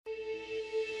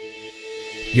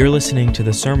You're listening to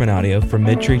the sermon audio from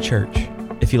Midtree Church.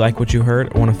 If you like what you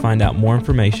heard or want to find out more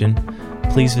information,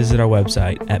 please visit our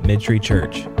website at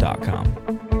midtreechurch.com.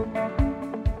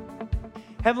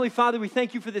 Heavenly Father, we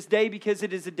thank you for this day because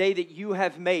it is a day that you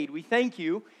have made. We thank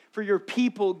you for your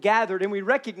people gathered, and we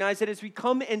recognize that as we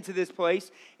come into this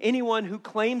place, anyone who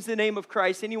claims the name of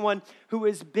Christ, anyone who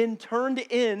has been turned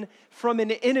in from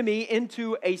an enemy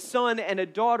into a son and a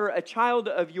daughter, a child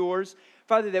of yours,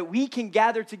 Father, that we can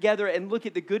gather together and look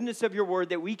at the goodness of your word,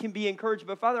 that we can be encouraged.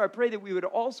 But Father, I pray that we would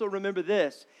also remember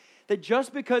this, that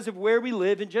just because of where we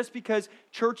live and just because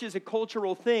church is a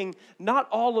cultural thing, not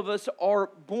all of us are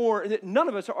born, none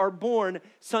of us are born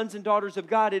sons and daughters of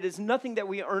God. It is nothing that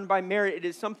we earn by merit. It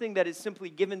is something that is simply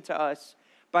given to us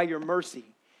by your mercy.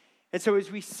 And so as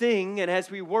we sing and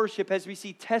as we worship, as we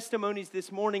see testimonies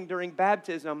this morning during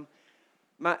baptism,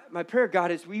 my prayer, God,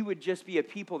 is we would just be a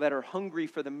people that are hungry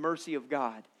for the mercy of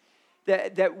God,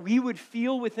 that we would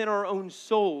feel within our own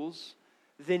souls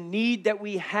the need that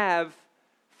we have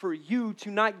for you to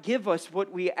not give us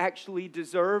what we actually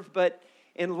deserve, but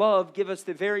in love, give us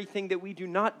the very thing that we do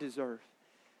not deserve.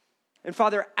 And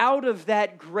Father, out of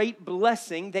that great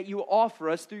blessing that you offer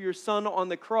us through your Son on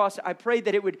the cross, I pray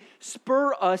that it would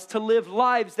spur us to live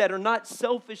lives that are not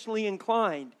selfishly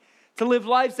inclined, to live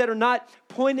lives that are not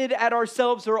pointed at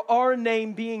ourselves or our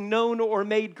name being known or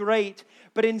made great,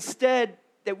 but instead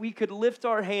that we could lift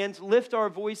our hands, lift our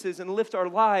voices, and lift our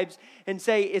lives and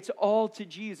say, it's all to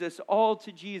Jesus,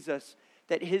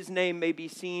 that his name may be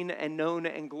seen and known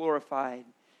and glorified.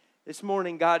 This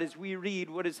morning, God, as we read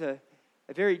what is a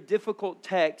very difficult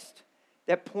text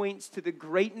that points to the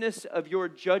greatness of your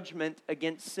judgment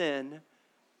against sin,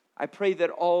 I pray that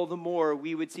all the more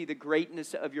we would see the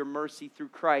greatness of your mercy through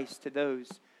Christ to those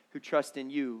who trust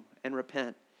in you and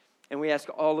repent. And we ask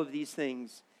all of these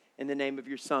things in the name of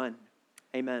your Son.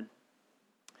 Amen.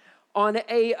 On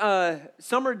a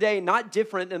summer day, not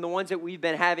different than the ones that we've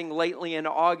been having lately in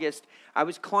August, I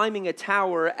was climbing a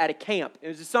tower at a camp. It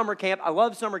was a summer camp. I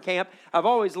love summer camp. I've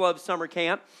always loved summer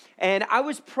camp. And I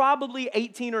was probably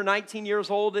 18 or 19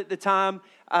 years old at the time.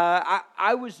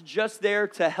 I was just there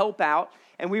to help out.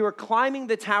 And we were climbing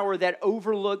the tower that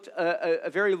overlooked a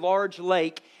very large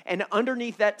lake. And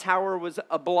underneath that tower was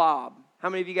a blob. How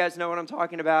many of you guys know what I'm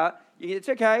talking about? It's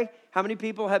okay. How many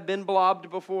people have been blobbed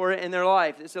before in their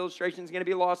life? This illustration is going to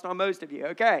be lost on most of you.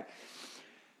 Okay.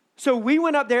 So we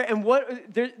went up there, and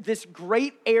this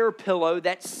great air pillow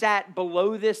that sat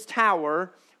below this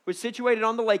tower was situated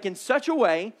on the lake in such a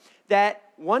way that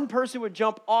one person would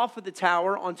jump off of the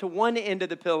tower onto one end of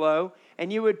the pillow,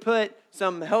 and you would put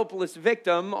some helpless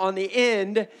victim on the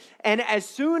end, and as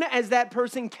soon as that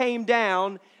person came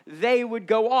down, they would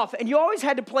go off. And you always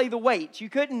had to play the weights. You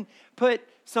couldn't put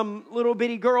some little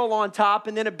bitty girl on top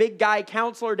and then a big guy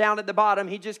counselor down at the bottom.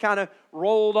 He just kind of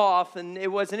rolled off, and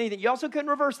it wasn't anything. You also couldn't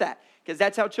reverse that because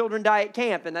that's how children die at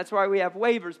camp, and that's why we have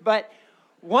waivers. But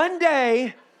one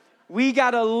day, we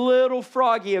got a little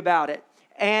froggy about it.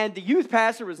 And the youth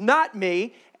pastor was not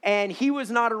me, and he was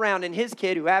not around. And his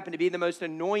kid, who happened to be the most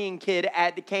annoying kid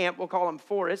at the camp, we'll call him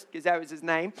Forrest because that was his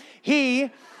name, he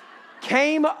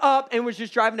came up and was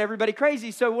just driving everybody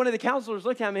crazy. So one of the counselors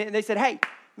looked at me, and they said, hey,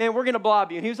 man, we're going to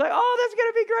blob you. And he was like, oh, that's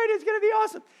going to be great. It's going to be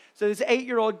awesome. So this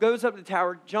 8-year-old goes up the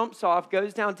tower, jumps off,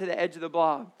 goes down to the edge of the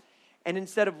blob. And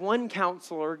instead of one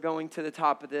counselor going to the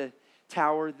top of the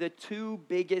tower, the two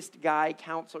biggest guy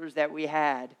counselors that we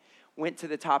had went to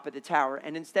the top of the tower.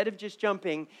 And instead of just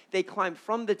jumping, they climbed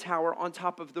from the tower on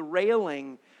top of the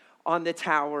railing on the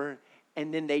tower,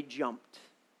 and then they jumped.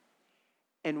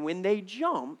 And when they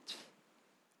jumped,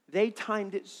 they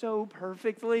timed it so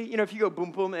perfectly. You know, if you go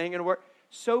boom, boom, it ain't going to work.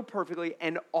 So perfectly.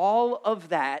 And all of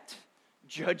that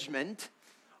judgment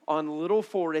on little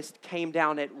Forrest came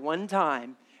down at one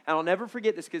time. And I'll never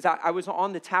forget this because I was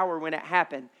on the tower when it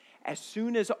happened. As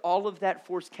soon as all of that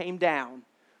force came down,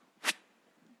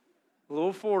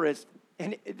 little Forrest,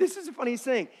 and this is the funniest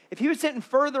thing. If he was sitting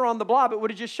further on the blob, it would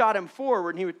have just shot him forward,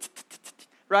 and he would,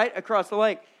 right, across the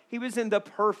lake. He was in the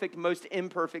perfect, most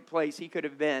imperfect place he could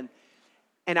have been.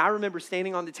 And I remember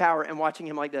standing on the tower and watching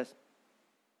him like this.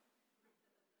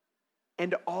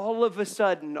 And all of a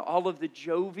sudden, all of the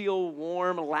jovial,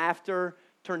 warm laughter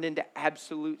turned into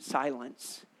absolute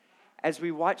silence as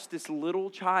we watched this little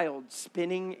child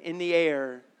spinning in the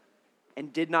air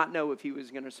and did not know if he was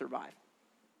going to survive.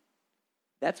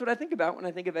 That's what I think about when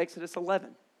I think of Exodus 11.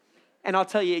 And I'll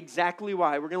tell you exactly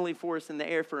why. We're going to leave Forrest in the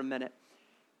air for a minute.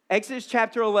 Exodus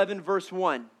chapter 11, verse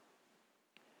 1.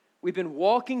 We've been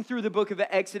walking through the book of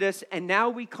Exodus, and now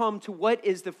we come to what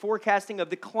is the forecasting of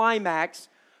the climax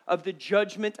of the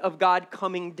judgment of God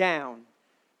coming down.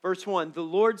 Verse 1, the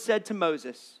Lord said to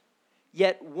Moses,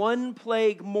 yet one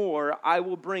plague more I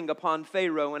will bring upon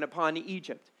Pharaoh and upon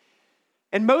Egypt.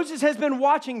 And Moses has been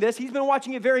watching this. He's been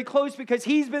watching it very close because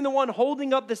he's been the one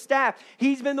holding up the staff.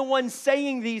 He's been the one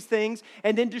saying these things,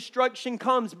 and then destruction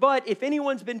comes. But if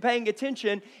anyone's been paying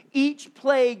attention, each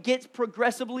plague gets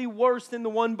progressively worse than the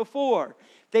one before.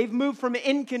 They've moved from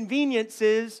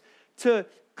inconveniences to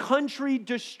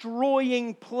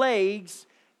country-destroying plagues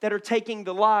that are taking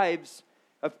the lives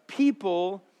of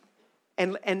people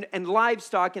and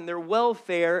livestock and their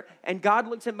welfare. And God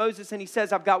looks at Moses and he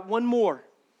says, I've got one more.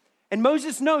 And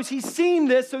Moses knows he's seen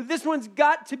this, so this one's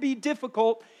got to be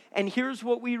difficult. And here's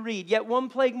what we read. Yet one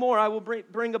plague more I will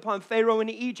bring upon Pharaoh and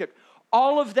Egypt.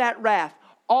 All of that wrath,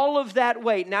 all of that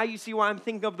weight. Now you see why I'm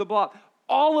thinking of the block.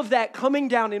 All of that coming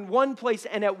down in one place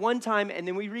and at one time. And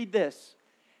then we read this.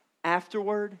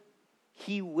 Afterward,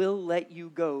 he will let you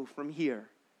go from here.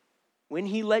 When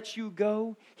he lets you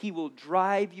go, he will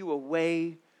drive you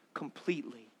away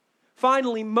completely.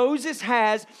 Finally, Moses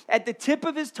has at the tip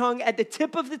of his tongue, at the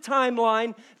tip of the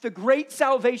timeline, the great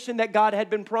salvation that God had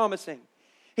been promising.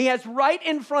 He has right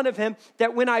in front of him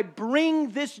that when I bring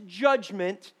this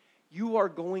judgment, you are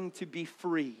going to be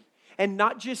free. And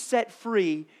not just set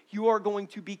free, you are going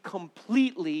to be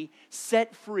completely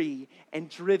set free and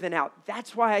driven out.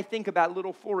 That's why I think about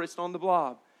Little Forest on the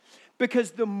Blob.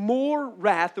 Because the more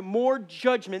wrath, the more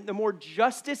judgment, the more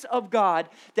justice of God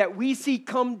that we see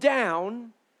come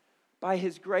down, by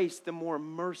his grace, the more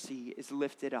mercy is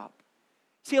lifted up.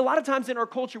 See, a lot of times in our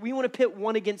culture, we want to pit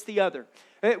one against the other.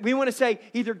 We want to say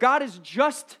either God is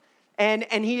just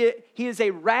and he is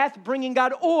a wrath-bringing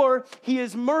God, or he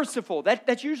is merciful.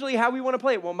 That's usually how we want to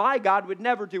play it. Well, my God would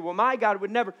never do. Well, my God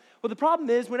would never. Well, the problem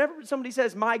is whenever somebody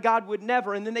says, my God would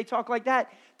never, and then they talk like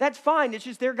that, that's fine. It's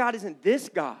just their God isn't this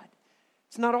God.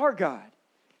 It's not our God.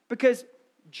 Because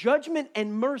judgment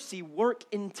and mercy work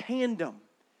in tandem.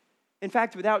 In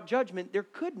fact, without judgment, there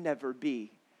could never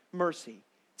be mercy.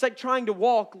 It's like trying to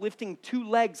walk, lifting two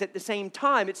legs at the same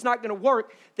time. It's not going to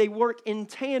work. They work in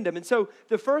tandem. And so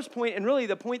the first point, and really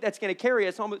the point that's going to carry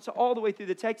us almost all the way through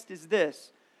the text is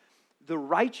this. The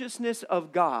righteousness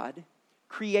of God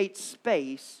creates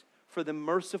space for the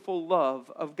merciful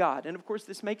love of God. And of course,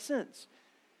 this makes sense.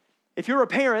 If you're a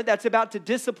parent that's about to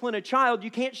discipline a child,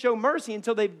 you can't show mercy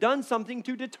until they've done something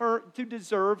to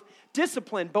deserve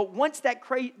discipline. But once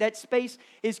that space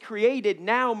is created,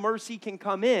 now mercy can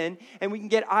come in and we can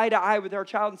get eye to eye with our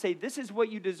child and say, this is what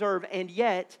you deserve. And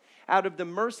yet, out of the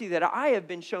mercy that I have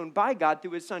been shown by God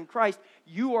through his son Christ,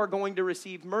 you are going to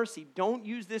receive mercy. Don't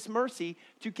use this mercy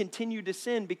to continue to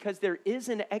sin because there is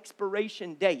an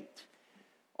expiration date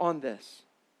on this.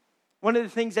 One of the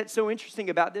things that's so interesting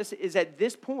about this is at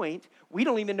this point, we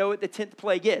don't even know what the 10th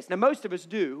plague is. Now, most of us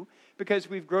do because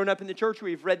we've grown up in the church,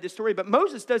 we've read this story, but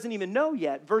Moses doesn't even know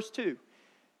yet. Verse 2.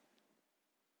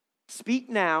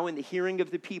 Speak now in the hearing of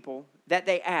the people that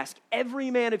they ask every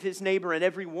man of his neighbor and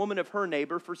every woman of her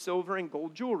neighbor for silver and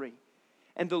gold jewelry.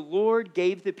 And the Lord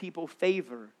gave the people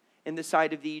favor in the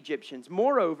sight of the Egyptians.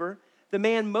 Moreover, the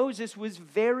man Moses was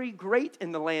very great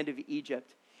in the land of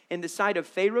Egypt, in the sight of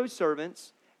Pharaoh's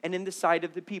servants, and in the sight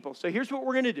of the people. So here's what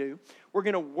we're going to do. We're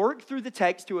going to work through the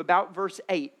text to about verse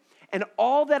 8. And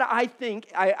all that I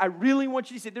think, I really want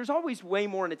you to see, there's always way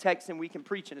more in a text than we can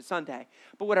preach in a Sunday.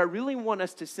 But what I really want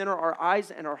us to center our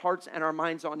eyes and our hearts and our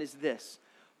minds on is this.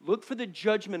 Look for the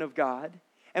judgment of God.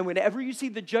 And whenever you see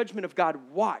the judgment of God,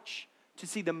 watch to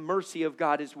see the mercy of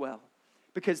God as well.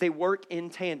 Because they work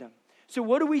in tandem. So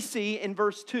what do we see in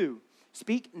verse 2?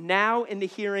 Speak now in the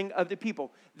hearing of the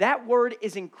people. That word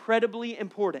is incredibly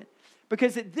important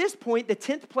because at this point, the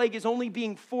 10th plague is only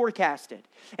being forecasted.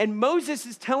 And Moses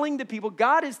is telling the people,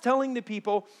 God is telling the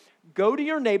people, go to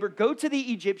your neighbor, go to the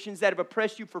Egyptians that have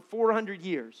oppressed you for 400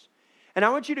 years. And I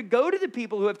want you to go to the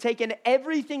people who have taken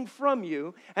everything from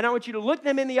you, and I want you to look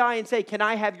them in the eye and say, can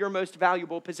I have your most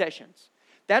valuable possessions?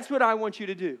 That's what I want you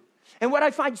to do. And what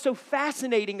I find so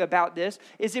fascinating about this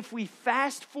is if we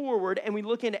fast forward and we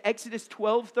look into Exodus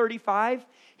 12:35,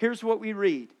 here's what we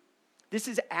read. This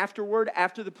is afterward,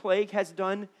 after the plague has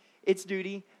done its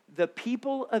duty. The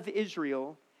people of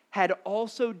Israel had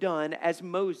also done as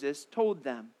Moses told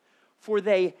them, for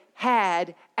they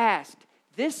had asked.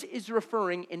 This is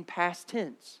referring in past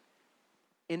tense.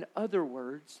 In other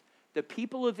words, the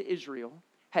people of Israel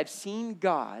have seen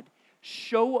God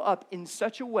show up in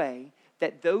such a way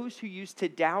that those who used to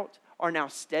doubt are now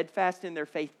steadfast in their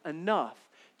faith enough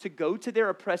to go to their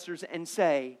oppressors and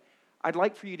say, I'd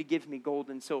like for you to give me gold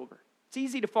and silver. It's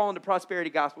easy to fall into prosperity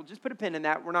gospel. Just put a pin in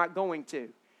that. We're not going to.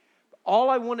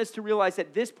 All I want us to realize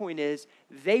at this point is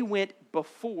they went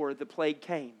before the plague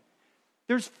came.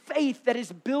 There's faith that is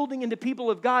building into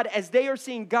people of God as they are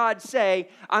seeing God say,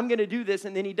 I'm going to do this,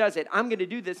 and then he does it. I'm going to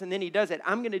do this, and then he does it.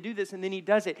 I'm going to do this, and then he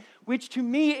does it. Which to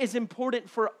me is important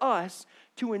for us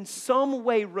to in some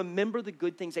way remember the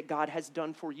good things that God has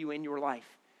done for you in your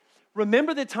life.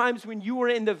 Remember the times when you were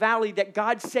in the valley that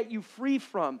God set you free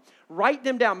from. Write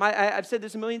them down. I've said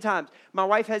this a million times. My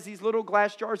wife has these little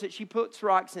glass jars that she puts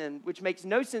rocks in, which makes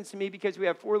no sense to me because we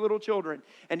have 4 little children.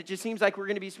 And it just seems like we're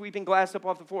going to be sweeping glass up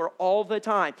off the floor all the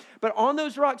time. But on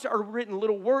those rocks are written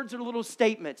little words or little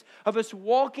statements of us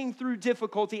walking through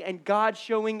difficulty and God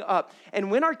showing up. And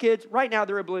when our kids, right now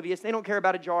they're oblivious. They don't care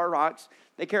about a jar of rocks.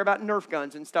 They care about Nerf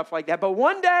guns and stuff like that. But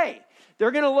one day, they're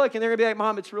going to look and they're going to be like,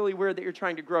 Mom, it's really weird that you're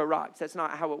trying to grow rocks. That's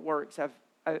not how it works.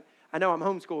 I know I'm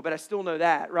homeschooled, but I still know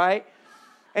that, right?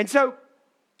 And so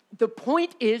the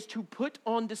point is to put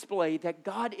on display that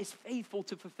God is faithful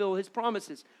to fulfill his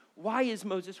promises. Why is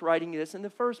Moses writing this in the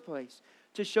first place?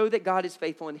 To show that God is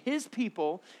faithful, and his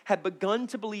people have begun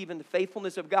to believe in the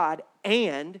faithfulness of God,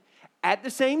 and at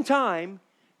the same time,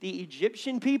 the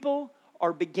Egyptian people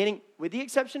are beginning, with the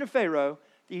exception of Pharaoh,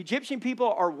 the Egyptian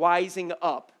people are wising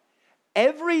up.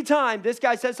 Every time this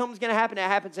guy says something's going to happen, it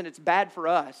happens, and it's bad for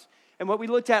us. And what we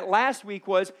looked at last week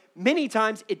was many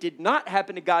times it did not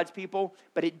happen to God's people,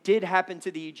 but it did happen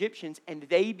to the Egyptians, and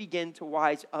they begin to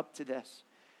wise up to this.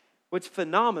 What's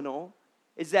phenomenal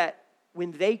is that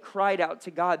when they cried out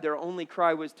to God, their only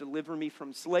cry was, deliver me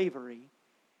from slavery.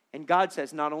 And God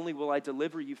says, not only will I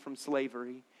deliver you from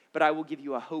slavery, but I will give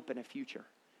you a hope and a future.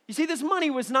 You see, this money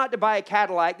was not to buy a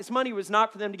Cadillac. This money was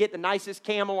not for them to get the nicest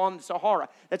camel on the Sahara.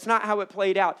 That's not how it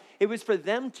played out. It was for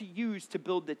them to use to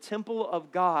build the temple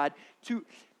of God.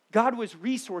 God was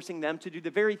resourcing them to do the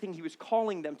very thing he was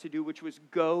calling them to do, which was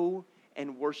go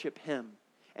and worship him.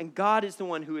 And God is the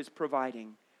one who is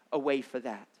providing a way for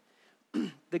that.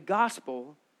 The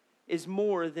gospel is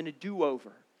more than a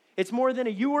do-over. It's more than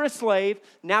you were a slave,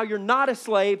 now you're not a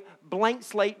slave, blank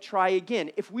slate, try again.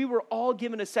 If we were all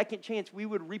given a second chance, we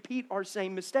would repeat our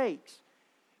same mistakes.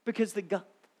 Because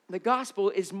the gospel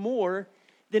is more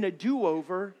than a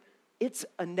do-over, it's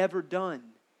a never done.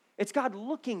 It's God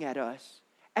looking at us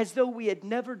as though we had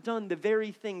never done the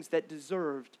very things that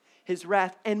deserved his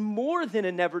wrath. And more than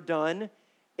a never done,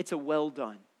 it's a well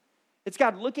done. It's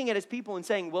God looking at his people and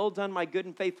saying, well done, my good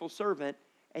and faithful servant.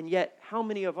 And yet, how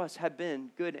many of us have been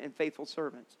good and faithful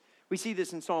servants? We see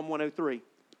this in Psalm 103.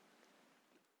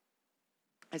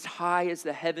 As high as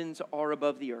the heavens are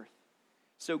above the earth,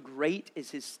 so great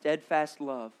is his steadfast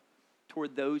love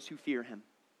toward those who fear him.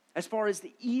 As far as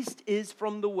the east is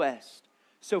from the west,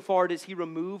 so far does he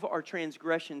remove our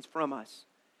transgressions from us.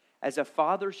 As a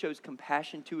father shows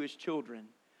compassion to his children,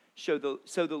 so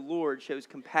the Lord shows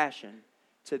compassion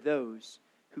to those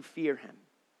who fear him.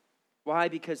 Why?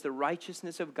 Because the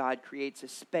righteousness of God creates a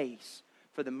space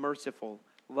for the merciful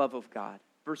love of God.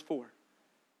 Verse 4.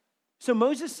 So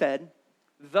Moses said,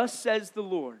 thus says the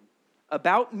Lord,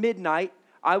 about midnight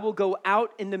I will go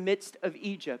out in the midst of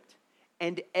Egypt,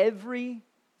 and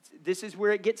this is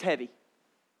where it gets heavy,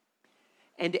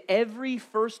 and every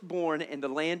firstborn in the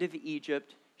land of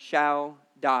Egypt shall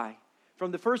die. From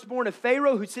the firstborn of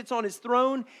Pharaoh who sits on his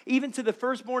throne, even to the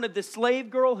firstborn of the slave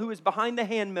girl who is behind the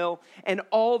handmill, and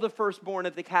all the firstborn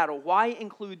of the cattle. Why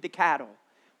include the cattle?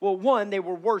 Well, one, they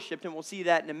were worshipped, and we'll see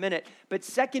that in a minute. But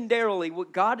secondarily,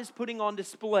 what God is putting on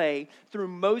display through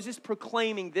Moses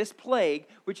proclaiming this plague,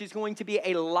 which is going to be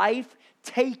a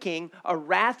life-taking, a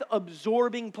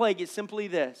wrath-absorbing plague, is simply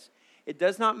this. It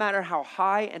does not matter how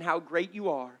high and how great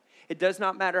you are. It does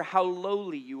not matter how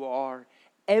lowly you are.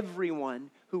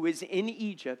 Everyone who is in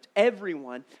Egypt,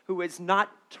 everyone who has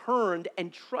not turned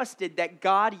and trusted that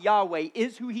God, Yahweh,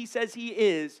 is who he says he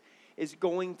is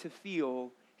going to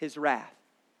feel his wrath.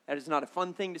 That is not a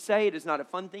fun thing to say. It is not a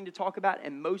fun thing to talk about.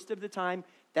 And most of the time,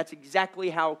 that's exactly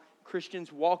how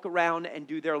Christians walk around and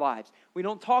do their lives. We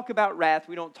don't talk about wrath.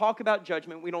 We don't talk about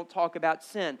judgment. We don't talk about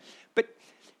sin. But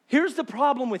here's the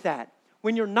problem with that.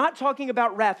 When you're not talking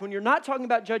about wrath, when you're not talking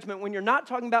about judgment, when you're not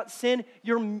talking about sin,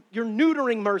 you're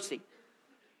neutering mercy.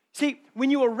 See,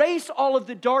 when you erase all of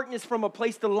the darkness from a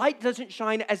place, the light doesn't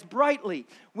shine as brightly.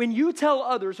 When you tell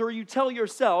others or you tell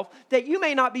yourself that you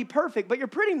may not be perfect, but you're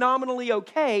pretty nominally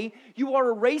okay, you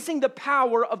are erasing the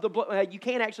power of the blood. You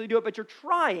can't actually do it, but you're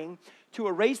trying to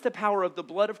erase the power of the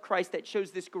blood of Christ that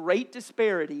shows this great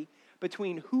disparity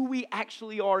between who we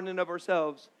actually are in and of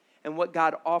ourselves and what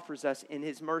God offers us in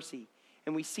his mercy.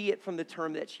 And we see it from the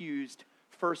term that's used,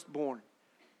 firstborn.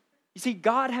 You see,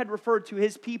 God had referred to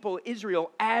his people,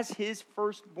 Israel, as his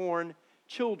firstborn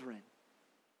children.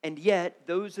 And yet,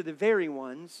 those are the very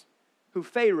ones who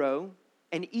Pharaoh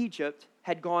and Egypt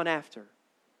had gone after.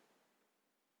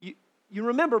 You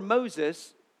remember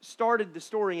Moses started the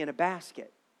story in a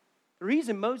basket. The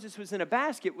reason Moses was in a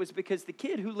basket was because the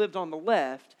kid who lived on the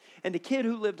left and the kid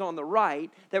who lived on the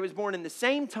right, that was born in the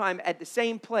same time at the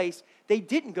same place, they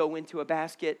didn't go into a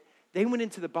basket. They went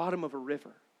into the bottom of a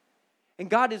river. And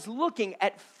God is looking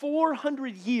at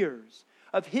 400 years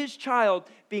of his child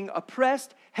being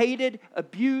oppressed, hated,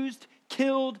 abused,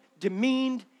 killed,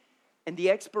 demeaned, and the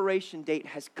expiration date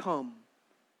has come.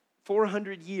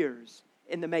 400 years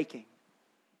in the making.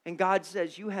 And God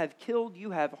says, you have killed, you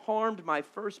have harmed my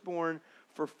firstborn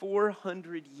for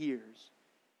 400 years.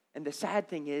 And the sad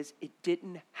thing is, it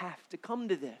didn't have to come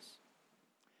to this.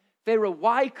 Pharaoh,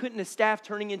 why couldn't a staff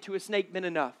turning into a snake been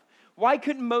enough? Why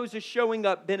couldn't Moses showing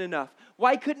up been enough?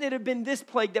 Why couldn't it have been this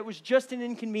plague that was just an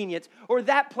inconvenience, or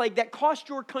that plague that cost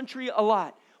your country a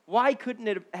lot? Why couldn't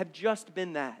it have just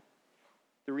been that?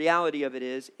 The reality of it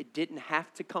is, it didn't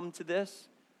have to come to this,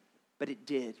 but it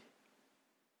did.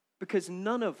 Because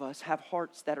none of us have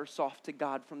hearts that are soft to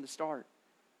God from the start.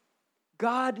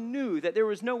 God knew that there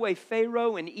was no way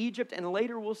Pharaoh and Egypt, and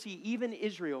later we'll see even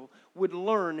Israel, would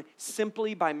learn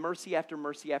simply by mercy after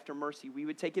mercy after mercy. We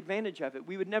would take advantage of it.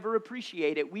 We would never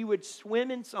appreciate it. We would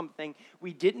swim in something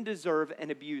we didn't deserve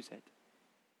and abuse it.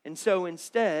 And so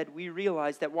instead, we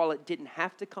realized that while it didn't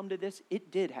have to come to this, it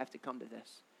did have to come to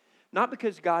this. Not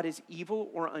because God is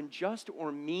evil or unjust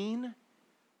or mean,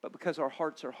 but because our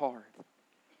hearts are hard.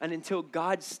 And until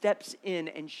God steps in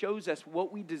and shows us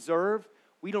what we deserve,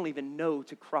 we don't even know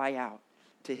to cry out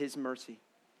to his mercy.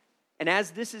 And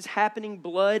as this is happening,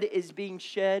 blood is being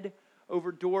shed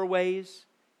over doorways,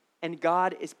 and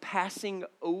God is passing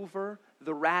over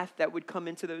the wrath that would come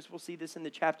into those. We'll see this in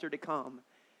the chapter to come.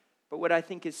 But what I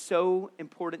think is so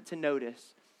important to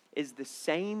notice is the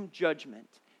same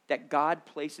judgment that God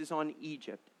places on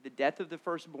Egypt, the death of the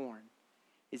firstborn,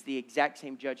 is the exact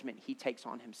same judgment he takes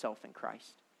on himself in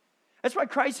Christ. That's why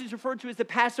Christ is referred to as the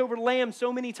Passover lamb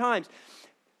so many times.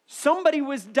 Somebody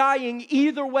was dying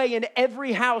either way in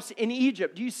every house in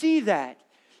Egypt. Do you see that?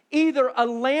 Either a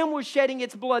lamb was shedding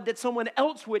its blood that someone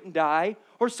else wouldn't die,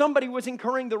 or somebody was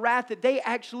incurring the wrath that they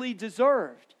actually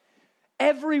deserved.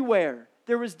 Everywhere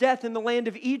there was death in the land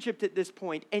of Egypt at this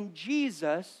point, and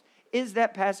Jesus is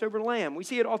that Passover lamb. We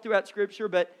see it all throughout Scripture,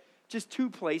 but just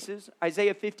two places.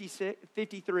 Isaiah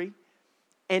 53.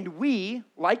 And we,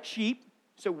 like sheep,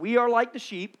 so we are like the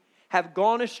sheep, have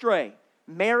gone astray.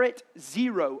 Merit,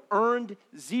 0. Earned,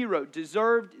 0.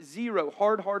 Deserved, 0.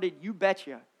 Hard-hearted, you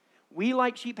betcha. We,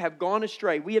 like sheep, have gone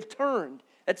astray. We have turned.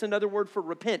 That's another word for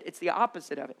repent. It's the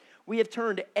opposite of it. We have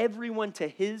turned everyone to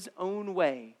his own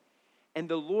way, and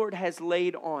the Lord has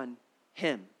laid on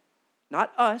him.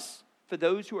 Not us, for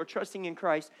those who are trusting in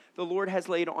Christ. The Lord has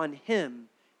laid on him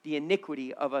the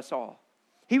iniquity of us all.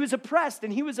 He was oppressed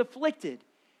and he was afflicted,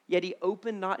 yet he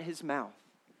opened not his mouth.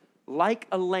 Like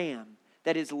a lamb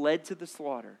that is led to the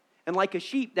slaughter, and like a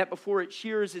sheep that before its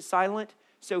shearers is silent,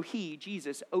 so he,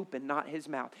 Jesus, opened not his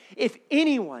mouth. If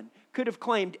anyone could have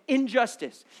claimed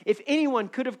injustice, if anyone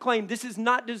could have claimed this is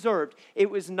not deserved, it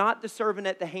was not the servant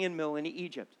at the handmill in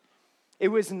Egypt. It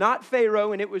was not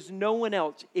Pharaoh, and it was no one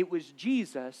else. It was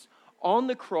Jesus on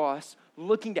the cross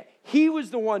looking down. He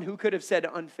was the one who could have said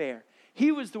unfair.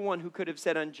 He was the one who could have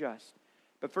said unjust.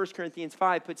 But 1 Corinthians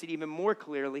 5 puts it even more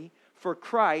clearly. For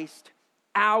Christ,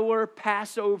 our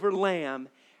Passover lamb,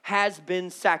 has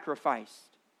been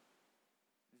sacrificed.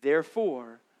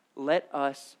 Therefore, let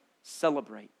us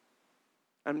celebrate.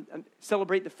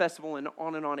 Celebrate the festival, and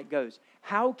on it goes.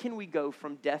 How can we go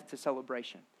from death to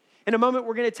celebration? In a moment,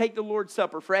 we're going to take the Lord's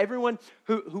Supper. For everyone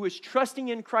who is trusting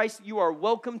in Christ, you are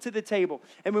welcome to the table.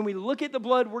 And when we look at the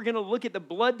blood, we're going to look at the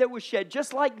blood that was shed,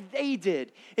 just like they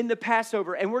did in the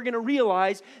Passover. And we're going to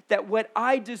realize that what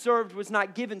I deserved was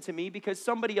not given to me because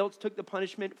somebody else took the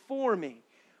punishment for me.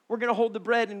 We're going to hold the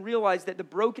bread and realize that the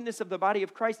brokenness of the body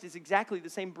of Christ is exactly the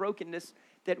same brokenness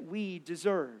that we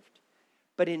deserved.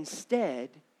 But instead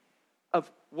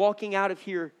of walking out of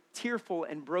here tearful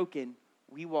and broken,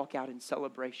 we walk out in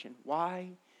celebration. Why?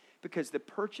 Because the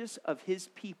purchase of his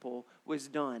people was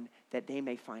done that they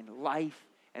may find life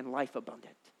and life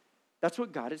abundant. That's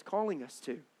what God is calling us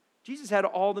to. Jesus had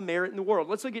all the merit in the world.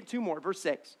 Let's look at two more. Verse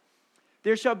 6.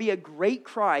 There shall be a great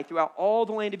cry throughout all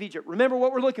the land of Egypt. Remember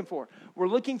what we're looking for. We're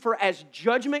looking for, as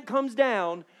judgment comes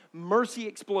down, mercy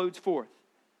explodes forth.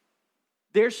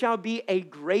 There shall be a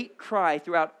great cry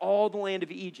throughout all the land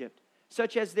of Egypt,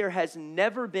 such as there has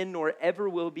never been nor ever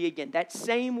will be again. That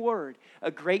same word,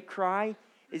 a great cry,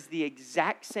 is the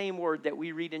exact same word that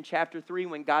we read in chapter 3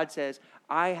 when God says,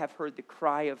 I have heard the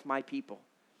cry of my people.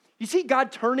 You see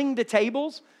God turning the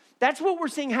tables? That's what we're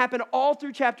seeing happen all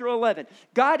through chapter 11.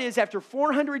 God is, after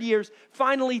 400 years,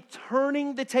 finally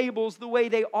turning the tables the way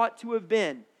they ought to have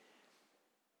been.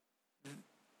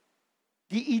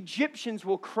 The Egyptians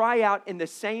will cry out in the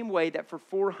same way that for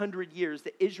 400 years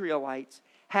the Israelites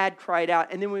had cried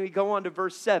out. And then when we go on to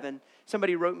verse 7,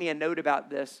 somebody wrote me a note about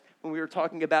this when we were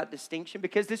talking about distinction,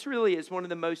 because this really is one of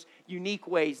the most unique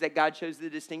ways that God shows the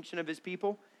distinction of his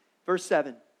people. Verse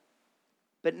 7.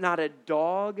 But not a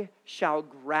dog shall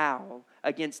growl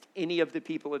against any of the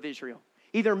people of Israel,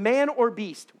 either man or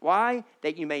beast. Why?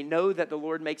 That you may know that the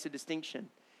Lord makes a distinction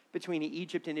between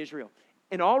Egypt and Israel.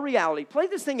 In all reality, play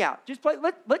this thing out. Just play.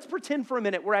 Let's pretend for a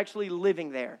minute we're actually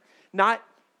living there, not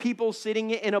people sitting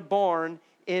in a barn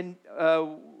in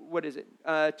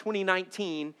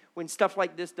 2019 when stuff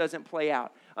like this doesn't play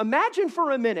out. Imagine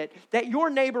for a minute that your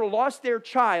neighbor lost their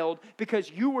child because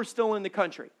you were still in the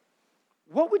country.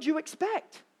 What would you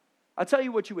expect? I'll tell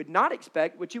you what you would not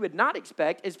expect. What you would not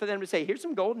expect is for them to say, here's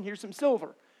some gold and here's some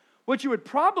silver. What you would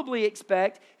probably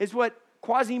expect is what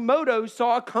Quasimodo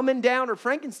saw coming down, or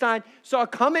Frankenstein saw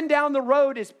coming down the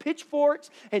road, is pitchforks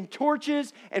and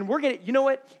torches. And we're going to, you know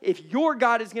what? If your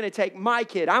God is going to take my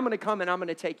kid, I'm going to come and I'm going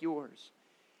to take yours.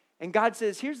 And God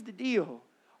says, here's the deal.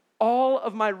 All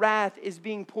of my wrath is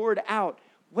being poured out.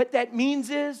 What that means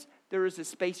is there is a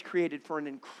space created for an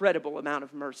incredible amount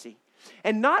of mercy.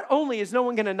 And not only is no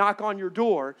one going to knock on your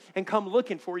door and come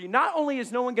looking for you, not only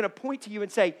is no one going to point to you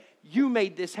and say, you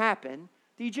made this happen,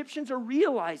 the Egyptians are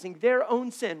realizing their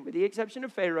own sin, with the exception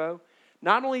of Pharaoh.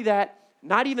 Not only that,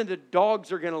 not even the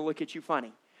dogs are going to look at you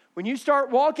funny. When you start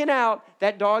walking out,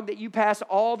 that dog that you pass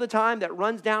all the time that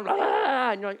runs down,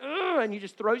 and you're like, and you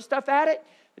just throw stuff at it.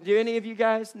 Do any of you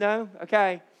guys know?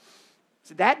 Okay.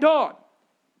 So that dog,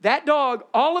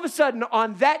 all of a sudden,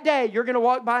 on that day, you're going to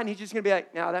walk by and he's just going to be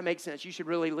like, no, that makes sense. You should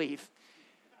really leave.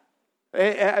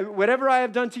 Whatever I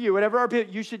have done to you,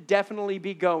 you should definitely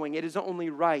be going. It is only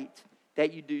right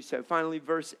that you do so. Finally,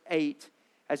 verse 8,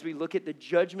 as we look at the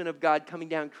judgment of God coming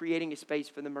down, creating a space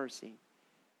for the mercy.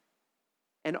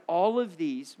 And all of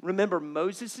these, remember,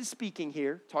 Moses is speaking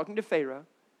here, talking to Pharaoh,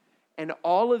 and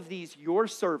all of these, your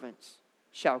servants,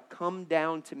 shall come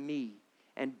down to me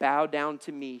and bow down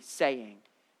to me, saying,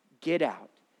 get out,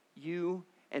 you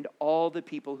and all the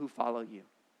people who follow you.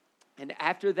 And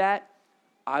after that,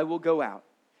 I will go out.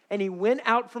 And he went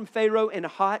out from Pharaoh in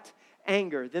hot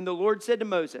anger. Then the Lord said to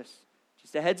Moses,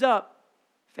 just a heads up,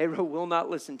 Pharaoh will not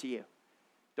listen to you.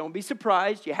 Don't be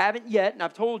surprised, you haven't yet, and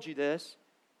I've told you this,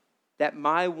 that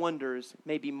my wonders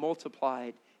may be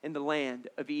multiplied in the land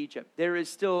of Egypt. There is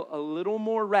still a little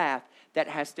more wrath that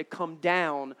has to come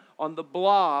down on the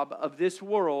blob of this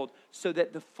world so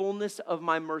that the fullness of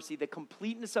my mercy, the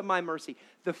completeness of my mercy,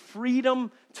 the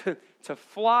freedom to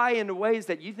fly in ways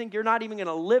that you think you're not even going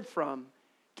to live from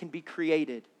can be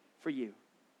created for you.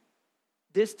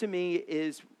 This to me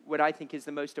is what I think is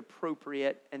the most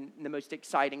appropriate and the most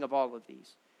exciting of all of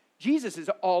these. Jesus is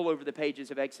all over the pages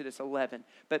of Exodus 11,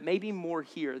 but maybe more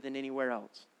here than anywhere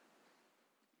else.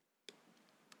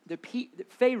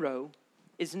 Pharaoh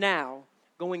is now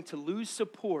going to lose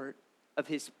support of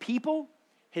his people,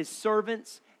 his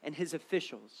servants, and his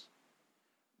officials.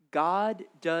 God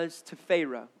does to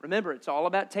Pharaoh. Remember, it's all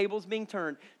about tables being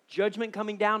turned, judgment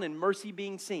coming down, and mercy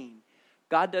being seen.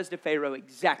 God does to Pharaoh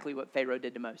exactly what Pharaoh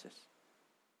did to Moses.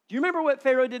 Do you remember what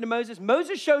Pharaoh did to Moses?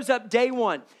 Moses shows up day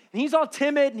one, and he's all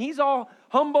timid, and he's all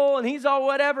humble, and he's all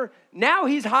whatever. Now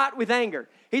he's hot with anger.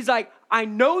 He's like, I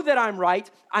know that I'm right.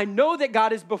 I know that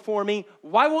God is before me.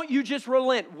 Why won't you just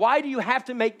relent? Why do you have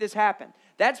to make this happen?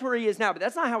 That's where he is now, but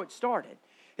that's not how it started.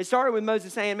 It started with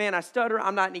Moses saying, man, I stutter.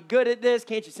 I'm not any good at this.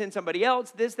 Can't you send somebody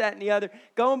else? This, that, and the other.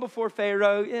 Going before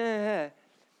Pharaoh. Yeah.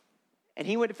 And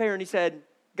he went to Pharaoh and he said,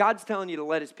 God's telling you to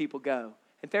let his people go.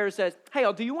 And Pharaoh says, hey,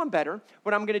 I'll do you one better.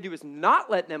 What I'm going to do is not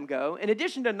let them go. In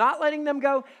addition to not letting them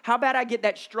go, how about I get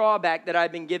that straw back that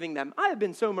I've been giving them? I have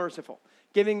been so merciful,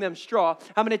 giving them straw.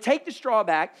 I'm going to take the straw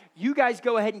back. You guys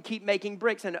go ahead and keep making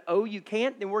bricks. And oh, you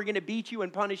can't? Then we're going to beat you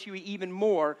and punish you even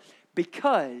more,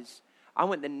 because I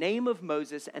want the name of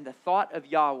Moses and the thought of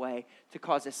Yahweh to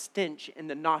cause a stench in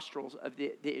the nostrils of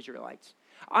the Israelites.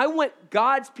 I want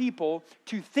God's people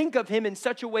to think of him in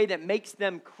such a way that makes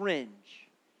them cringe.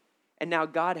 And now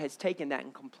God has taken that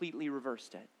and completely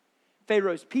reversed it.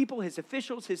 Pharaoh's people, his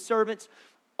officials, his servants,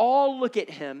 all look at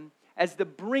him as the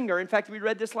bringer. In fact, we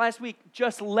read this last week.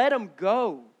 Just let him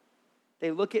go. They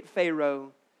look at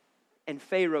Pharaoh, and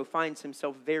Pharaoh finds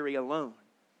himself very alone.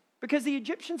 Because the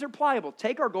Egyptians are pliable.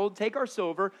 Take our gold, take our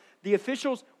silver. The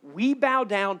officials, we bow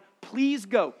down. Please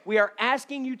go. We are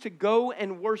asking you to go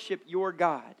and worship your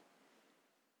God.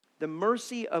 The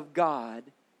mercy of God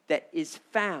that is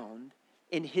found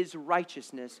in his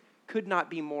righteousness could not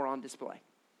be more on display.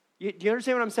 Do you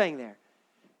understand what I'm saying there?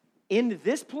 In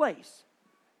this place,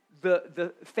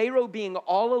 the Pharaoh being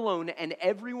all alone and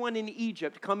everyone in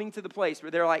Egypt coming to the place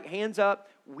where they're like, hands up,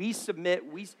 we submit,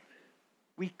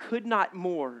 we could not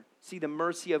more see the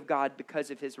mercy of God because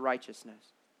of his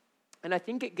righteousness. And I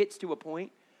think it gets to a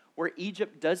point where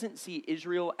Egypt doesn't see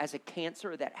Israel as a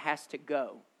cancer that has to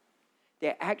go.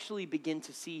 They actually begin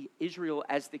to see Israel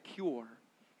as the cure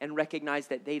and recognize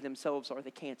that they themselves are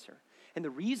the cancer. And the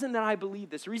reason that I believe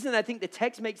this, the reason that I think the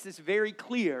text makes this very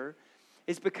clear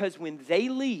is because when they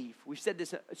leave, we've said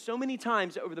this so many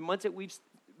times over the months that we've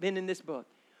been in this book,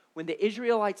 when the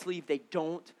Israelites leave, they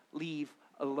don't leave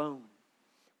alone.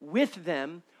 With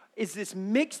them is this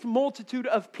mixed multitude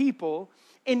of people,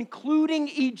 including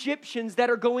Egyptians that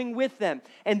are going with them.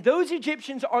 And those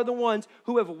Egyptians are the ones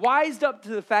who have wised up to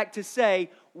the fact to say,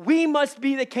 we must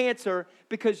be the cancer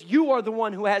because you are the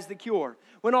one who has the cure.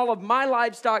 When all of my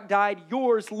livestock died,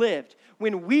 yours lived.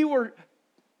 When we were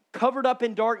covered up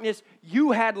in darkness,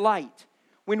 you had light.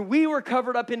 When we were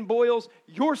covered up in boils,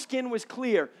 your skin was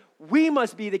clear. We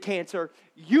must be the cancer.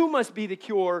 You must be the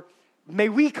cure. May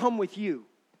we come with you.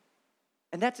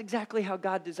 And that's exactly how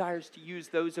God desires to use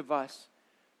those of us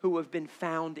who have been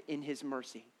found in his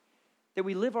mercy. That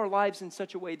we live our lives in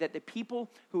such a way that the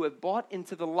people who have bought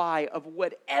into the lie of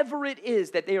whatever it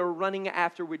is that they are running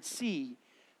after would see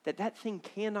that that thing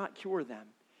cannot cure them.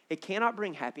 It cannot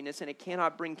bring happiness and it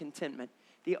cannot bring contentment.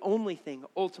 The only thing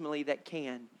ultimately that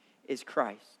can is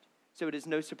Christ. So it is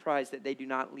no surprise that they do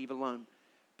not leave alone.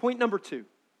 Point number 2.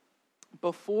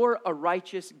 Before a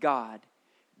righteous God,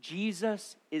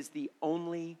 Jesus is the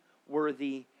only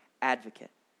worthy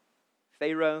advocate.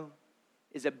 Pharaoh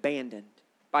is abandoned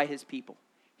by his people.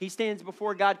 He stands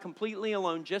before God completely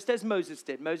alone, just as Moses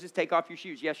did. Moses, take off your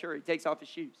shoes. Yeah, sure, he takes off his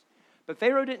shoes. But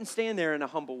Pharaoh didn't stand there in a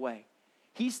humble way.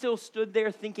 He still stood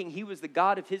there thinking he was the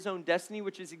God of his own destiny,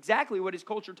 which is exactly what his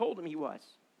culture told him he was.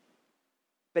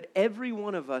 But every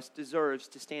one of us deserves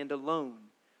to stand alone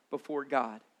before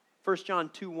God. 1 John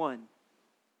 2:1,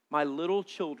 my little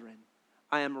children,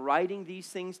 I am writing these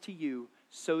things to you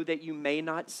so that you may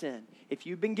not sin. If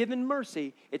you've been given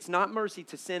mercy, it's not mercy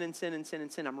to sin and sin and sin and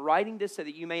sin. I'm writing this so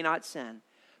that you may not sin.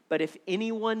 But if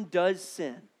anyone does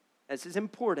sin, this is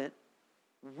important,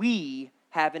 we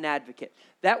have an advocate.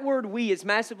 That word we is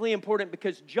massively important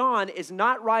because John is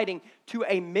not writing to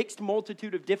a mixed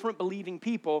multitude of different believing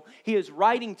people. He is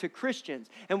writing to Christians.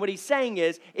 And what he's saying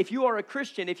is, if you are a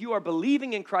Christian, if you are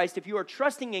believing in Christ, if you are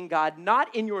trusting in God,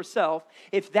 not in yourself,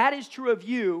 if that is true of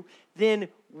you, then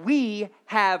we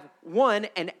have one,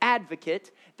 an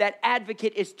advocate. That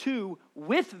advocate is 2,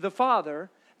 with the Father.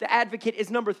 The advocate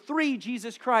is number 3,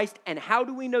 Jesus Christ. And how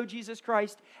do we know Jesus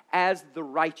Christ? As the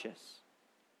righteous.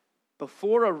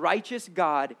 Before a righteous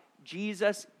God,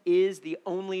 Jesus is the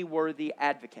only worthy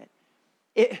advocate.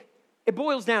 It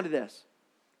boils down to this.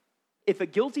 If a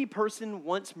guilty person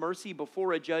wants mercy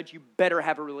before a judge, you better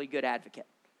have a really good advocate.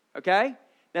 Okay?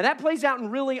 Now that plays out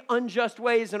in really unjust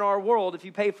ways in our world if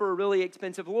you pay for a really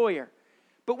expensive lawyer.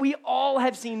 But we all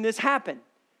have seen this happen.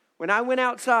 When I went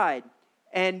outside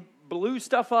and blew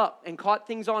stuff up and caught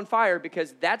things on fire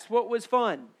because that's what was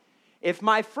fun. If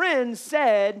my friends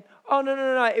said, oh,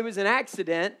 no, it was an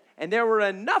accident, and there were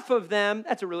enough of them,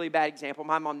 that's a really bad example.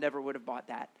 My mom never would have bought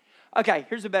that. Okay,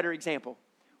 here's a better example.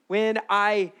 When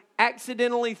I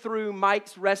accidentally threw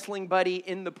Mike's wrestling buddy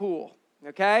in the pool,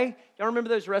 okay? Y'all remember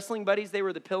those wrestling buddies? They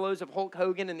were the pillows of Hulk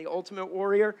Hogan and the Ultimate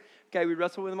Warrior. Okay, we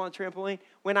wrestled with them on the trampoline.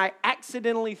 When I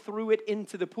accidentally threw it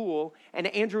into the pool, and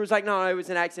Andrew was like, no, it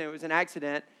was an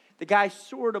accident, the guy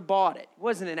sort of bought it. It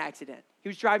wasn't an accident. He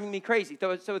was driving me crazy.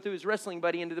 So I threw his wrestling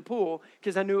buddy into the pool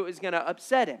because I knew it was going to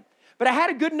upset him. But I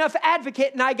had a good enough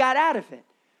advocate, and I got out of it.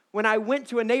 When I went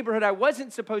to a neighborhood I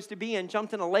wasn't supposed to be in,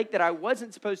 jumped in a lake that I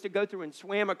wasn't supposed to go through and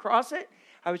swam across it,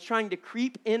 I was trying to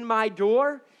creep in my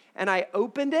door, and I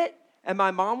opened it, and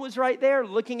my mom was right there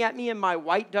looking at me in my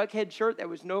white duck head shirt that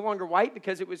was no longer white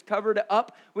because it was covered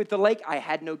up with the lake. I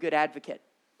had no good advocate.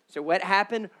 So what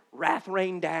happened? Wrath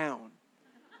rained down.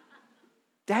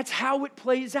 That's how it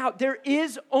plays out. There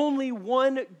is only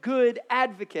one good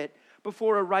advocate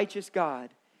before a righteous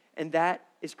God, and that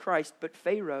is Christ. But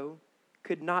Pharaoh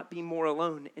could not be more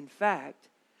alone. In fact,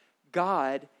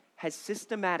 God has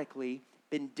systematically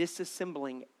been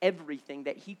disassembling everything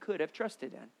that he could have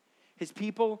trusted in. His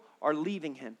people are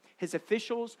leaving him. His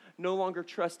officials no longer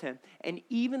trust him. And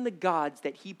even the gods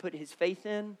that he put his faith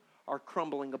in are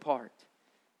crumbling apart.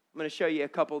 I'm going to show you a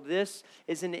couple. This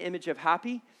is an image of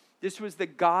Happy. This was the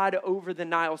god over the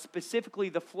Nile, specifically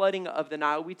the flooding of the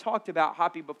Nile. We talked about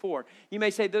Hapi before. You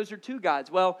may say those are two gods.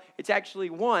 Well, it's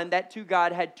actually one. That two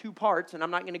god had two parts, and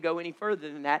I'm not going to go any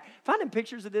further than that. Finding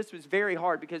pictures of this was very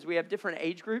hard because we have different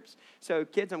age groups. So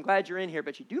kids, I'm glad you're in here,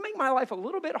 but you do make my life a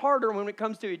little bit harder when it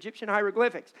comes to Egyptian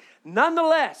hieroglyphics.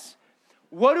 Nonetheless,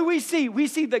 what do we see? We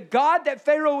see the god that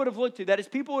Pharaoh would have looked to, that his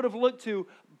people would have looked to,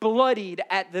 bloodied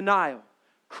at the Nile,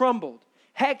 crumbled.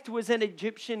 Heqet was an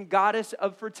Egyptian goddess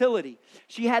of fertility.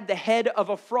 She had the head of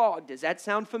a frog. Does that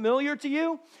sound familiar to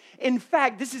you? In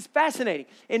fact, this is fascinating.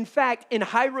 In fact, in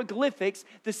hieroglyphics,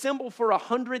 the symbol for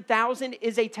 100,000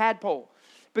 is a tadpole,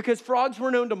 because frogs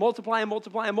were known to multiply and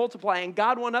multiply and multiply, and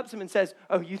God one-ups them and says,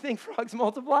 oh, you think frogs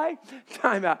multiply?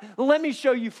 Time out. Let me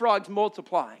show you frogs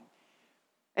multiplying.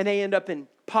 And they end up in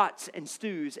pots and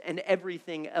stews and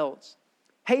everything else.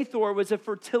 Hathor was a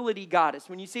fertility goddess.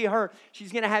 When you see her,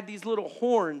 she's going to have these little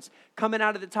horns coming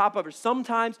out of the top of her.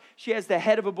 Sometimes she has the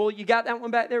head of a bull. You got that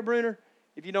one back there, Bruner?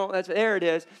 If you don't, there it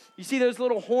is. You see those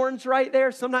little horns right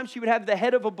there? Sometimes she would have the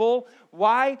head of a bull.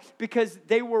 Why? Because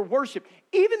they were worshipped.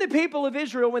 Even the people of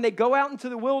Israel, when they go out into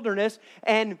the wilderness,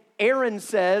 and Aaron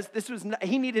says,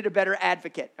 he needed a better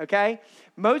advocate, okay?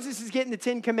 Moses is getting the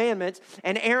 10 Commandments,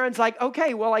 and Aaron's like,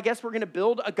 okay, well, I guess we're going to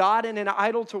build a god and an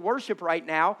idol to worship right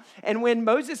now. And when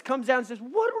Moses comes down and says,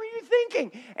 what were you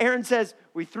thinking? Aaron says,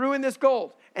 we threw in this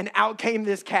gold, and out came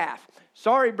this calf.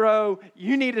 Sorry, bro,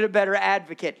 you needed a better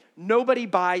advocate. Nobody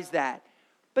buys that.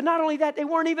 But not only that, they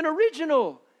weren't even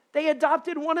original. They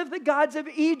adopted one of the gods of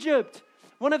Egypt,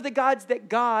 one of the gods that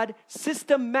God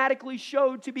systematically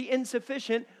showed to be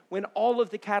insufficient when all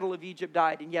of the cattle of Egypt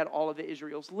died, and yet all of the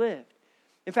Israels lived.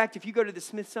 In fact, if you go to the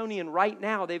Smithsonian right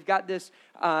now, they've got this,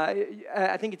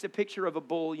 I think it's a picture of a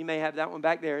bull. You may have that one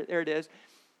back there. There it is.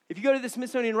 If you go to the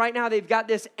Smithsonian right now, they've got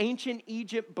this ancient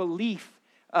Egypt belief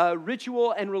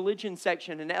ritual and religion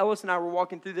section. And Ellis and I were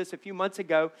walking through this a few months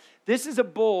ago. This is a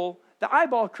bull. The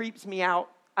eyeball creeps me out.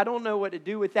 I don't know what to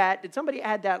do with that. Did somebody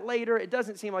add that later? It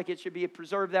doesn't seem like it should be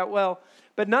preserved that well.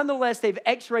 But nonetheless, they've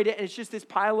x-rayed it, and it's just this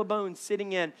pile of bones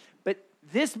sitting in. But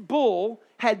this bull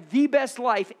had the best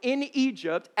life in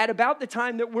Egypt at about the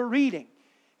time that we're reading.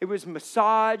 It was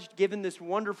massaged, given this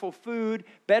wonderful food,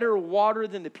 better water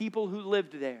than the people who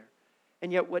lived there.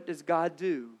 And yet what does God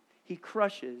do? He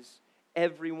crushes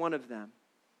every one of them.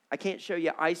 I can't show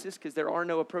you Isis because there are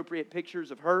no appropriate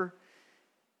pictures of her.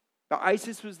 But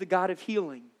Isis was the god of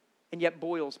healing, and yet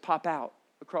boils pop out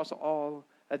across all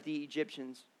of the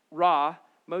Egyptians. Ra,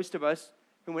 most of us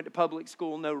who went to public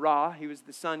school know Ra. He was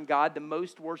the sun god, the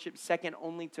most worshipped, second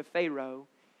only to Pharaoh.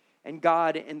 And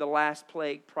God, in the last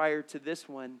plague prior to this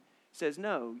one, says,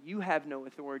 no, you have no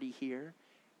authority here.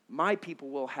 My people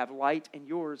will have light, and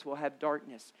yours will have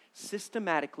darkness.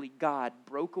 Systematically, God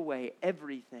broke away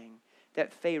everything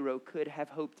that Pharaoh could have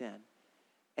hoped in.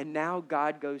 And now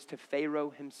God goes to Pharaoh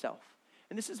himself.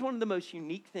 And this is one of the most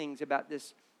unique things about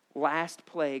this last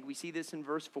plague. We see this in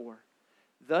verse 4.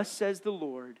 Thus says the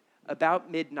Lord, about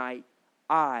midnight,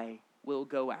 I will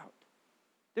go out.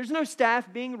 There's no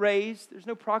staff being raised. There's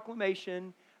no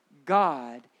proclamation.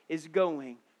 God is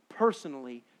going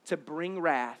personally to bring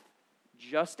wrath,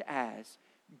 just as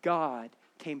God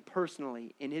came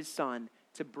personally in his Son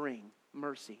to bring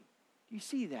mercy. Do you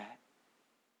see that?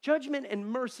 Judgment and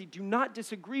mercy do not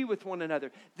disagree with one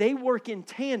another. They work in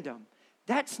tandem.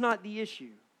 That's not the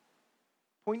issue.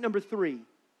 Point number 3.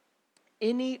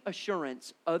 Any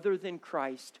assurance other than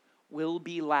Christ will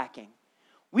be lacking.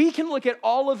 We can look at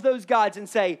all of those gods and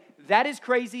say, that is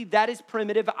crazy, that is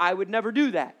primitive, I would never do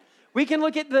that. We can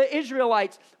look at the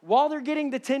Israelites while they're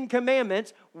getting the 10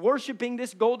 Commandments, worshiping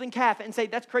this golden calf and say,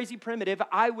 that's crazy primitive,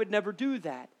 I would never do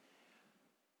that.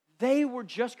 They were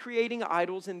just creating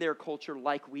idols in their culture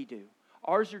like we do.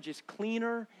 Ours are just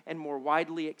cleaner and more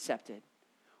widely accepted.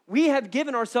 We have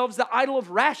given ourselves the idol of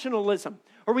rationalism,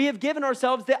 or we have given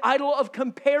ourselves the idol of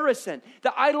comparison,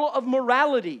 the idol of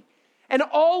morality. And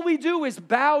all we do is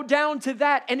bow down to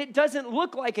that, and it doesn't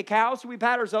look like a cow, so we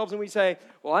pat ourselves and we say,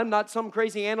 well, I'm not some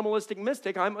crazy animalistic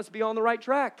mystic, I must be on the right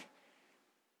track.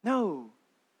 No,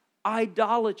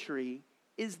 idolatry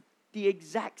is the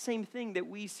exact same thing that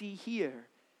we see here.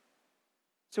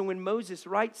 So when Moses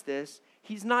writes this,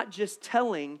 he's not just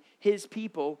telling his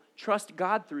people, trust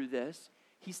God through this.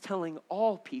 He's telling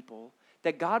all people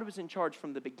that God was in charge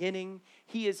from the beginning.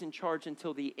 He is in charge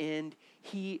until the end.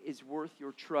 He is worth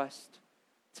your trust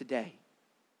today.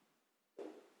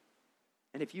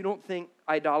 And if you don't think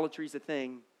idolatry is a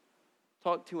thing,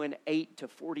 talk to an 8 to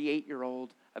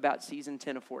 48-year-old about season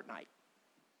 10 of Fortnite.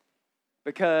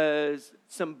 Because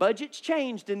some budgets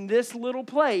changed in this little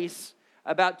place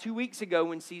about 2 weeks ago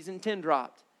when season 10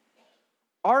 dropped.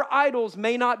 Our idols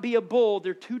may not be a bull,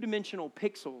 they're two-dimensional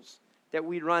pixels that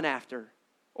we run after,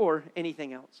 or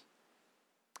anything else.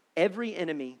 Every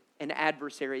enemy and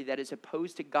adversary that is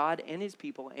opposed to God and his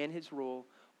people and his rule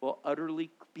will utterly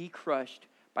be crushed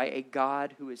by a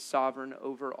God who is sovereign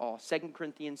over all. 2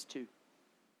 Corinthians 2.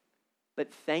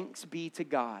 But thanks be to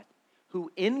God,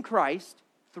 who in Christ,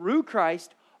 through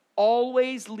Christ,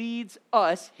 always leads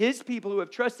us, his people who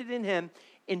have trusted in him,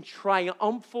 in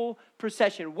triumphal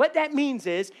procession. What that means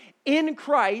is, in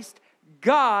Christ,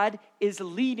 God is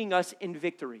leading us in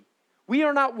victory. We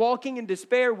are not walking in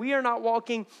despair. We are not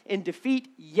walking in defeat.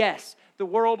 Yes, the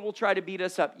world will try to beat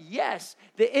us up. Yes,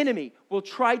 the enemy will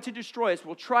try to destroy us,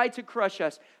 will try to crush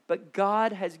us. But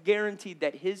God has guaranteed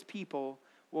that his people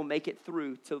will make it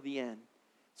through till the end.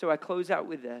 So I close out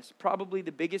with this. Probably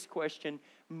the biggest question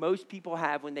most people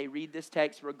have when they read this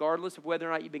text, regardless of whether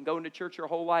or not you've been going to church your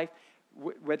whole life,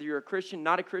 whether you're a Christian,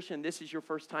 not a Christian, this is your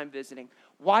first time visiting.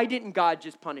 Why didn't God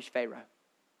just punish Pharaoh?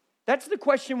 That's the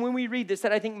question when we read this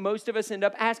that I think most of us end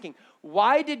up asking.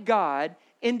 Why did God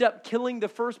end up killing the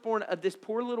firstborn of this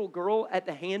poor little girl at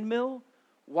the handmill?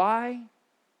 Why?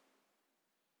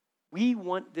 We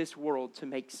want this world to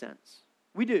make sense.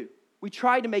 We do. We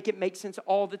try to make it make sense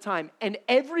all the time. And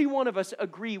every one of us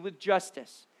agree with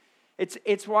justice.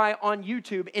 It's why on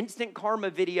YouTube, instant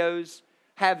karma videos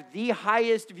have the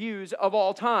highest views of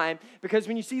all time. Because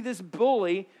when you see this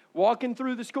bully walking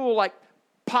through the school, like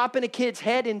popping a kid's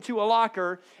head into a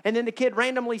locker, and then the kid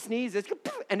randomly sneezes,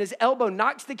 and his elbow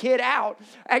knocks the kid out.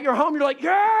 At your home, you're like,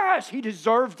 yes, he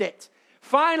deserved it.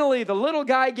 Finally, the little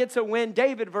guy gets a win.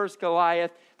 David versus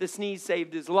Goliath. The sneeze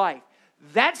saved his life.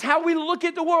 That's how we look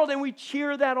at the world, and we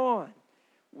cheer that on.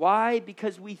 Why?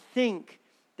 Because we think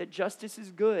that justice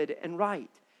is good and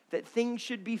right, that things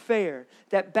should be fair,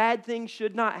 that bad things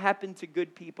should not happen to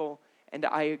good people, and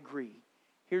I agree.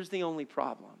 Here's the only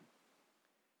problem.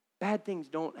 Bad things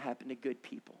don't happen to good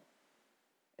people.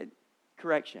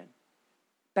 Correction.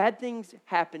 Bad things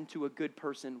happen to a good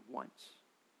person once.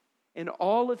 In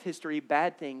all of history,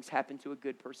 bad things happen to a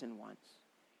good person once.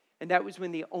 And that was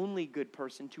when the only good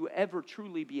person to ever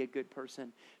truly be a good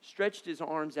person stretched his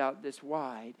arms out this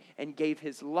wide and gave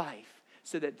his life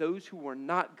so that those who were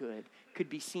not good could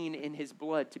be seen in his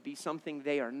blood to be something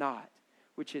they are not,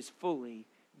 which is fully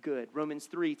good. Romans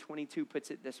 3:22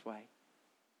 puts it this way.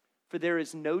 For there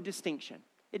is no distinction.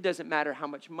 It doesn't matter how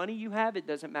much money you have. It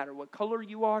doesn't matter what color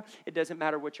you are. It doesn't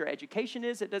matter what your education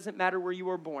is. It doesn't matter where you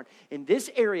were born. In this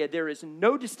area, there is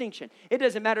no distinction. It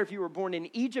doesn't matter if you were born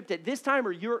in Egypt at this time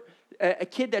or you're a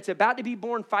kid that's about to be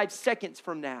born 5 seconds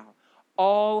from now.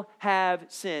 All have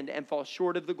sinned and fall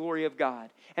short of the glory of God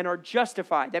and are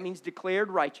justified. That means declared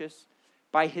righteous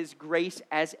by his grace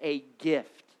as a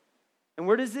gift. And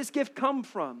where does this gift come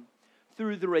from?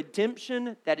 Through the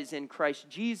redemption that is in Christ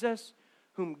Jesus,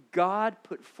 whom God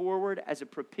put forward as a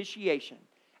propitiation,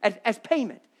 as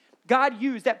payment. God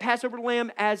used that Passover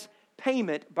lamb as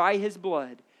payment by his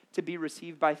blood to be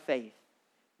received by faith.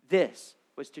 This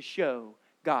was to show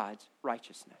God's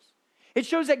righteousness. It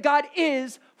shows that God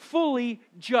is fully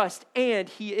just and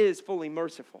he is fully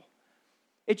merciful.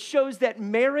 It shows that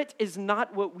merit is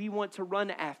not what we want to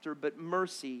run after, but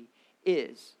mercy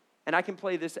is. And I can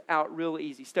play this out real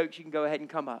easy. Stokes, you can go ahead and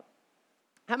come up.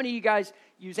 How many of you guys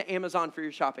use Amazon for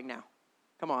your shopping now?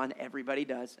 Come on, everybody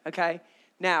does, okay?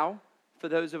 Now, for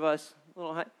those of us,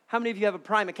 how many of you have a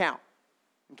Prime account?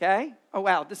 Okay? Oh,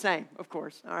 wow, the same, of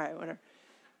course. All right, whatever.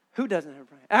 Who doesn't have a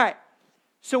Prime? All right.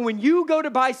 So when you go to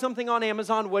buy something on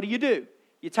Amazon, what do?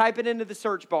 You type it into the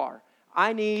search bar.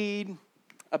 I need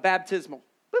a baptismal.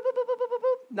 Boop, boop, boop, boop, boop,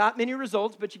 boop. Not many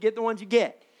results, but you get the ones you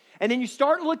get. And then you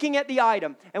start looking at the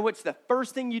item, and what's the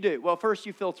first thing you do? Well, first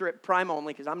you filter it Prime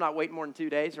only, because I'm not waiting more than 2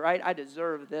 days, right? I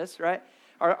deserve this, right?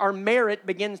 Our merit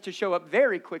begins to show up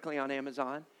very quickly on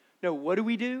Amazon. No, what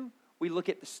do? We look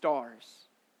at the stars.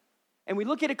 And we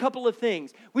look at a couple of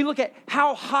things. We look at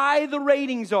how high the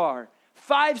ratings are.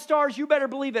 5 stars, you better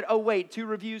believe it. Oh, wait, 2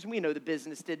 reviews. We know the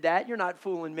business did that. You're not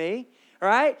fooling me, all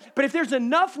right? But if there's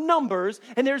enough numbers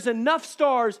and there's enough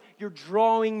stars, you're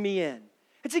drawing me in.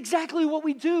 It's exactly what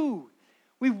we do.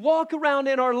 We walk around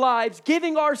in our lives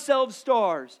giving ourselves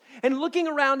stars and looking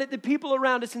around at the people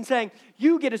around us and saying,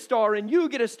 you get a star and you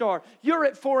get a star. You're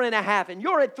at 4.5 and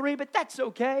you're at 3, but that's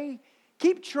okay.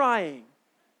 Keep trying.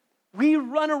 We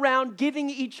run around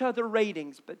giving each other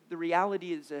ratings, but the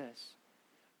reality is this.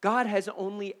 God has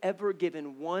only ever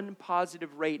given one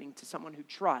positive rating to someone who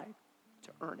tried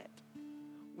to earn it.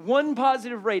 One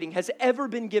positive rating has ever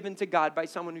been given to God by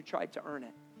someone who tried to earn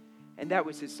it. And that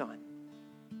was his son.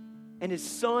 And his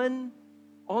son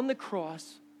on the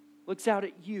cross looks out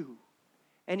at you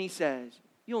and he says,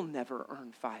 you'll never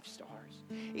earn 5 stars.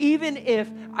 Even if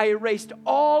I erased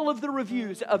all of the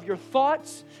reviews of your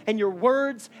thoughts and your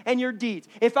words and your deeds,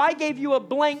 if I gave you a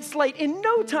blank slate, in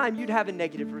no time you'd have a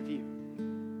negative review.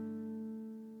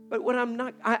 But what I'm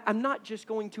not just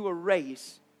going to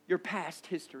erase your past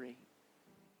history.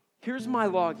 Here's my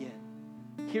login.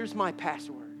 Here's my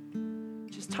password.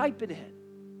 Just type it in.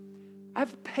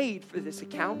 I've paid for this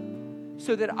account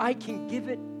so that I can give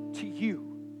it to you.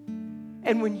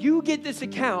 And when you get this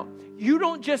account, you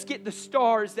don't just get the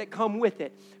stars that come with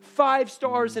it. 5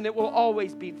 stars, and it will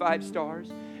always be 5 stars.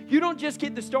 You don't just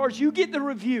get the stars, you get the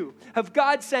review of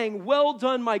God saying, well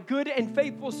done, my good and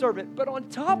faithful servant. But on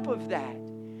top of that,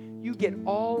 you get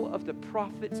all of the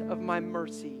profits of my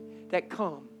mercy that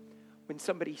come when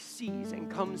somebody sees and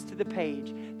comes to the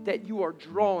page that you are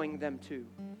drawing them to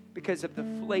because of the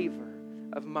flavor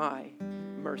of my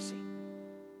mercy.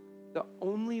 The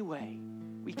only way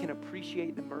we can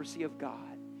appreciate the mercy of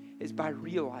God is by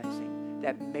realizing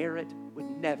that merit would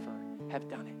never have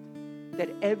done it. That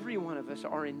every one of us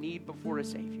are in need before a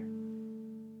Savior.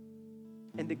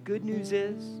 And the good news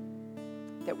is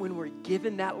that when we're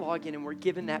given that login and we're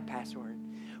given that password,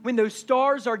 when those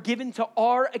stars are given to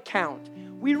our account,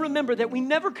 we remember that we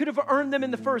never could have earned them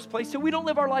in the first place, so we don't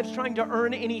live our lives trying to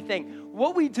earn anything.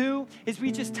 What we do is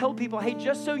we just tell people, hey,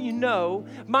 just so you know,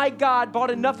 my God bought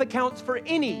enough accounts for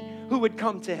any who would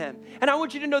come to him. And I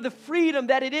want you to know the freedom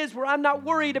that it is where I'm not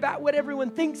worried about what everyone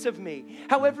thinks of me,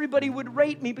 how everybody would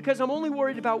rate me, because I'm only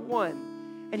worried about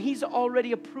one. And he's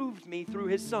already approved me through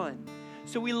his son.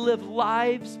 So we live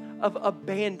lives of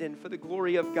abandon for the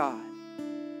glory of God.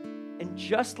 And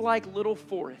just like little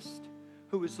Forrest,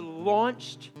 who was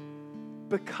launched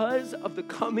because of the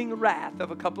coming wrath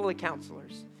of a couple of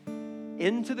counselors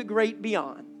into the great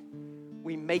beyond,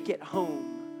 we make it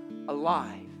home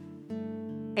alive.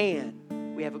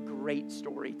 And we have a great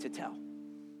story to tell.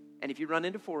 And if you run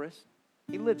into Forrest,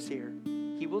 he lives here.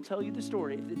 He will tell you the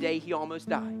story of the day he almost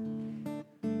died.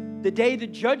 The day the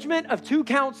judgment of 2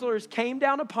 counselors came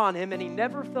down upon him, and he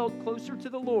never felt closer to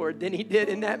the Lord than he did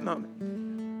in that moment.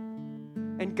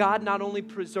 And God not only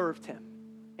preserved him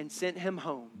and sent him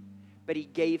home, but he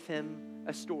gave him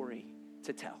a story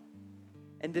to tell.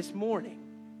 And this morning,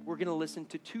 we're going to listen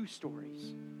to 2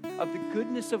 stories of the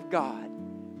goodness of God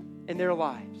in their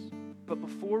lives. But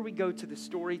before we go to the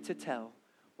story to tell,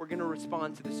 we're going to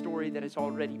respond to the story that has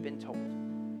already been told.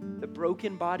 The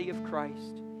broken body of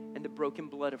Christ and the broken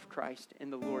blood of Christ in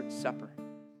the Lord's Supper.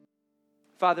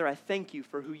 Father, I thank you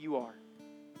for who you are.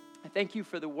 I thank you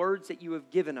for the words that you have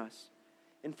given us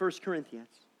in 1 Corinthians.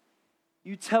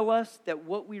 You tell us that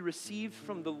what we received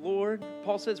from the Lord,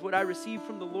 Paul says, what I received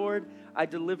from the Lord, I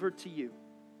delivered to you.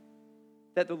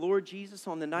 That the Lord Jesus,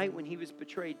 on the night when he was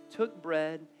betrayed, took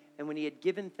bread, and when he had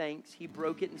given thanks, he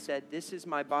broke it and said, this is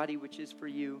my body which is for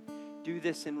you. Do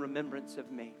this in remembrance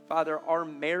of me. Father, our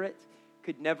merit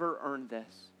could never earn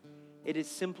this. It is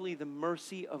simply the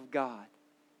mercy of God.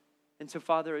 And so,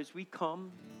 Father, as we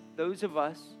come, those of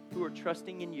us who are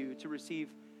trusting in you to receive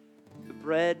the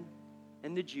bread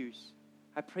and the juice,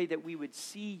 I pray that we would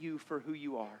see you for who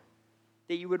you are.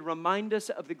 That you would remind us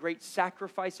of the great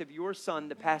sacrifice of your Son,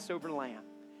 the Passover Lamb,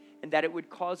 and that it would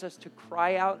cause us to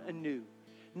cry out anew,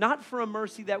 not for a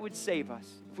mercy that would save us.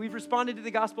 If we've responded to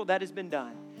the gospel, that has been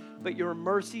done. But your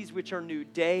mercies which are new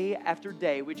day after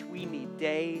day, which we need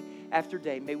day after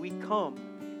day. May we come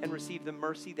and receive the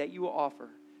mercy that you will offer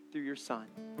through your Son.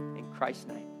 In Christ's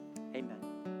name, amen.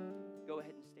 Go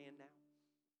ahead and stand now.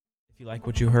 If you like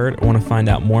what you heard or want to find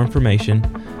out more information,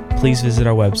 please visit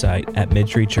our website at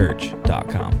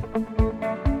midtreechurch.com.